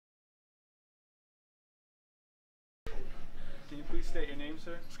Can you please state your name,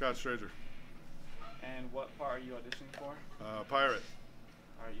 sir? Scott Strager. And what part are you auditioning for? Pirate.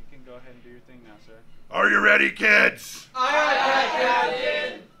 Alright, you can go ahead and do your thing now, sir. Are you ready, kids? Aye,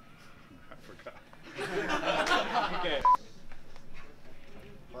 Captain! I forgot. Okay.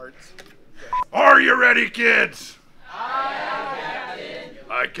 Parts. Are you ready, kids? Aye, Captain!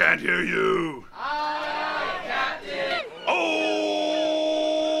 I can't hear you. Aye, Captain!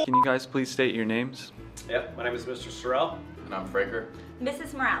 Oh! Can you guys please state your names? Yep, my name is Mr. Sorrell. And I'm Fraker.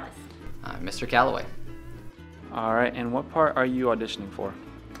 Mrs. Morales. Mr. Calloway. Alright, and what part are you auditioning for?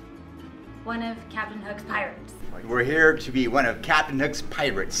 One of Captain Hook's pirates. We're here to be one of Captain Hook's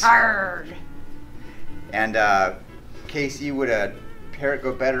pirates. Arrgh! And Casey, would a parrot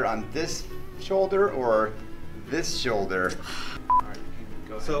go better on this shoulder or this shoulder? Alright, you can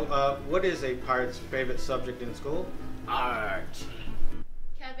go ahead. So, what is a pirate's favorite subject in school? Art.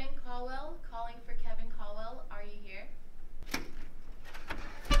 Kevin Caldwell, calling for Kevin Caldwell. Are you here?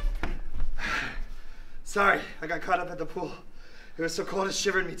 Sorry, I got caught up at the pool. It was so cold it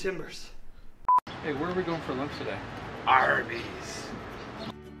shivered me timbers. Hey, where are we going for lunch today? Arby's.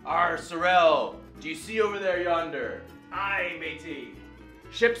 Sorrel, do you see over there yonder? Aye, matey.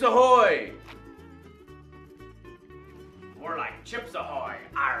 Ships ahoy! More like chips ahoy.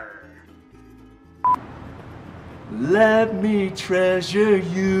 Arr. Let me treasure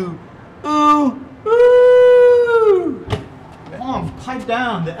you. Ooh, ooh. Mom, pipe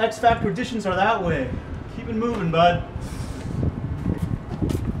down. The X Factor auditions are that way. Keep it moving, bud.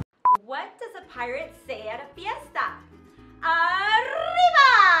 What does a pirate say at a fiesta?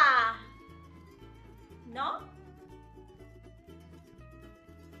 Arriba! No?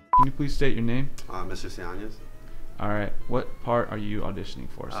 Can you please state your name? Mr. Sianes. Alright, what part are you auditioning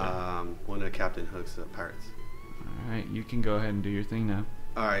for, sir? One of Captain Hook's pirates. Alright, you can go ahead and do your thing now.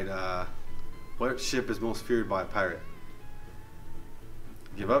 Alright, what ship is most feared by a pirate?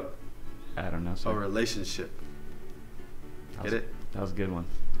 Give up? I don't know, sir. A relationship. Get it? That was a good one.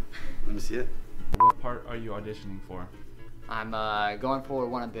 Let me see it. What part are you auditioning for? I'm going for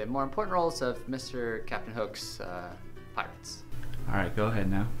one of the more important roles of Mr. Captain Hook's pirates. Alright, go ahead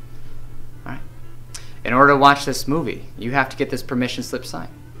now. Alright. In order to watch this movie, you have to get this permission slip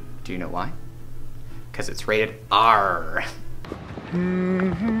signed. Do you know why? Because it's rated R.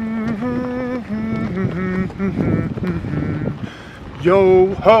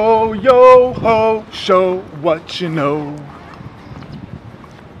 Yo ho, show what you know.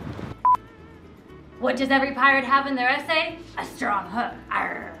 What does every pirate have in their essay? A strong hook.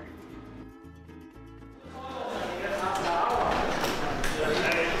 Arrgh.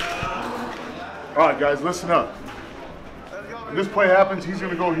 Alright guys, listen up. When this play happens, he's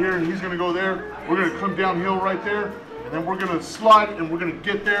gonna go here and he's gonna go there. We're gonna come downhill right there, and then we're gonna slide and we're gonna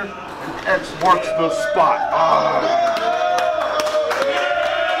get there, and X marks the spot.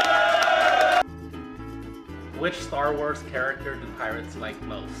 Which Star Wars character do pirates like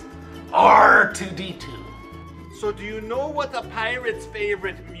most? R2D2. So do you know what the pirate's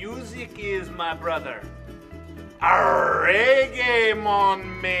favorite music is, my brother? Reggae,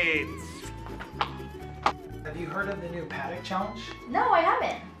 mon mates. Have you heard of the new paddock challenge? No, I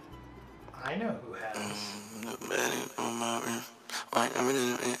haven't. I know who has.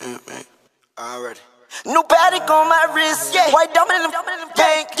 Already. New paddock on my wrist, yeah. White diamond in the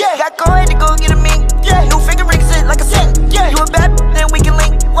bank, yeah. Got coin to go get a mink, yeah. New finger ring sit like a cent, yeah. You a bad